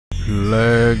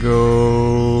Lego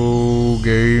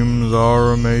games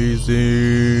are amazing.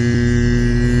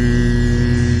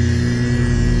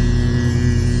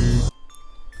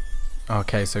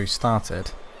 Okay, so he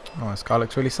started. Oh, this guy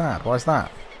looks really sad. Why is that?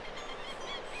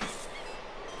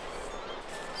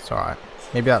 It's alright.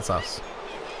 Maybe that's us.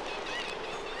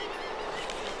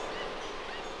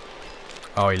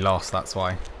 Oh, he lost, that's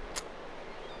why.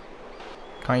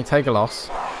 Can't you take a loss?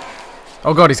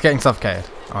 Oh god, he's getting suffocated.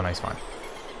 Oh no, he's fine.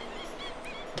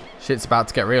 Shit's about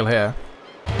to get real here.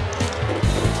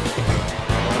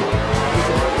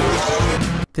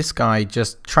 This guy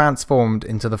just transformed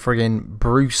into the friggin'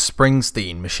 Bruce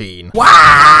Springsteen machine.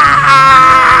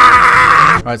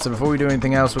 Right, so before we do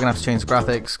anything else, we're gonna have to change the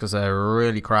graphics because they're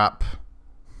really crap.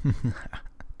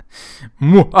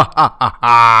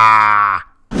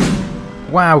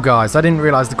 Wow, guys, I didn't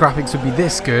realise the graphics would be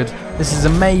this good. This is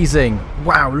amazing.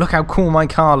 Wow, look how cool my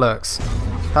car looks.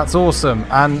 That's awesome.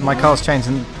 And my car's changed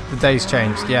and the day's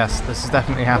changed. Yes, this is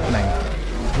definitely happening.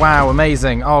 Wow,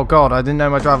 amazing. Oh god, I didn't know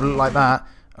my driver looked like that.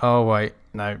 Oh wait,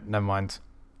 no, never mind.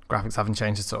 Graphics haven't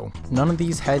changed at all. None of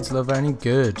these heads look any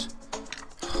good.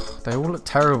 They all look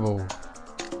terrible.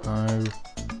 No.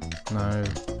 I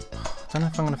don't know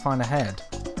if I'm going to find a head.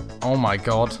 Oh my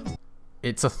god.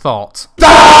 It's a thought.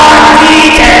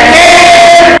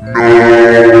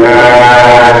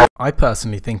 I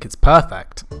personally think it's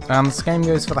perfect. And the same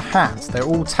goes for the hats. They're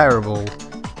all terrible.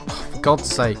 Oh, for God's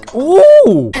sake.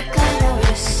 Ooh!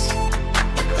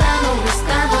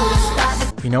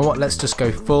 You know what? Let's just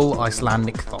go full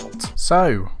Icelandic thought.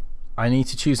 So, I need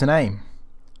to choose a name.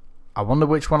 I wonder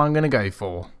which one I'm going to go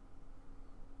for.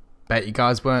 Bet you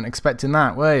guys weren't expecting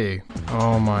that, were you?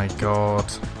 Oh my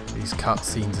god. These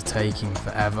cutscenes are taking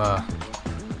forever.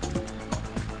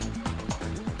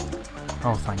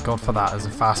 Oh, thank god for that as a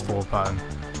fast forward button.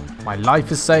 My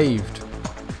life is saved.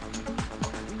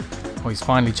 Oh, he's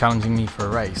finally challenging me for a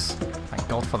race. Thank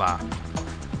god for that.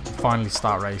 Finally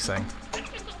start racing.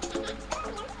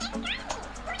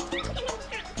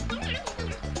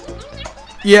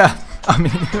 Yeah, I mean,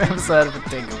 whoever's heard of a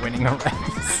digger winning a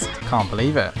race? Can't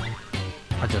believe it.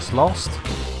 I just lost.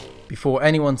 Before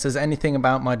anyone says anything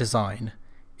about my design,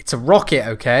 it's a rocket,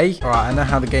 okay? Alright, I know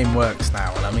how the game works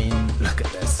now, and I mean, look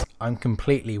at this. I'm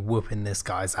completely whooping this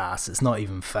guy's ass. It's not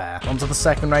even fair. On to the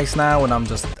second race now, and I'm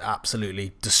just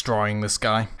absolutely destroying this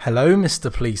guy. Hello,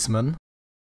 Mr. Policeman.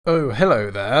 Oh,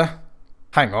 hello there.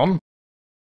 Hang on.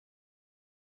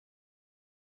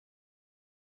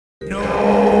 No!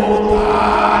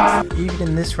 Even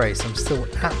in this race, I'm still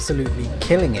absolutely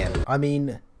killing him. I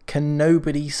mean, can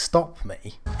nobody stop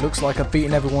me? Looks like I've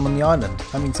beaten everyone on the island.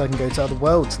 That means I can go to other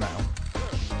worlds now.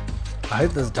 I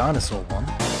hope there's a dinosaur one.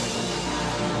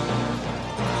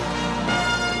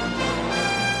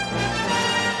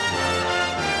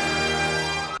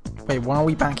 Wait, why are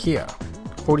we back here?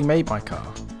 I've already made my car.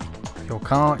 Your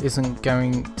car isn't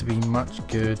going to be much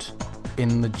good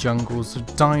in the jungles of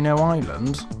Dino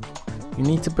Island. You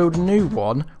need to build a new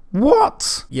one.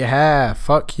 What? Yeah,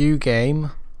 fuck you,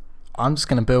 game. I'm just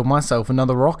going to build myself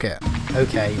another rocket.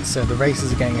 Okay, so the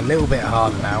races are getting a little bit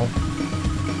harder now.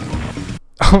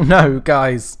 Oh no,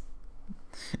 guys.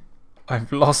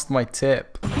 I've lost my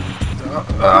tip.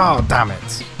 Oh, damn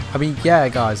it. I mean, yeah,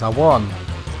 guys, I won.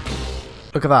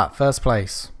 Look at that, first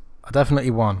place. I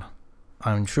definitely won.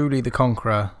 I'm truly the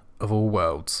conqueror of all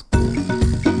worlds.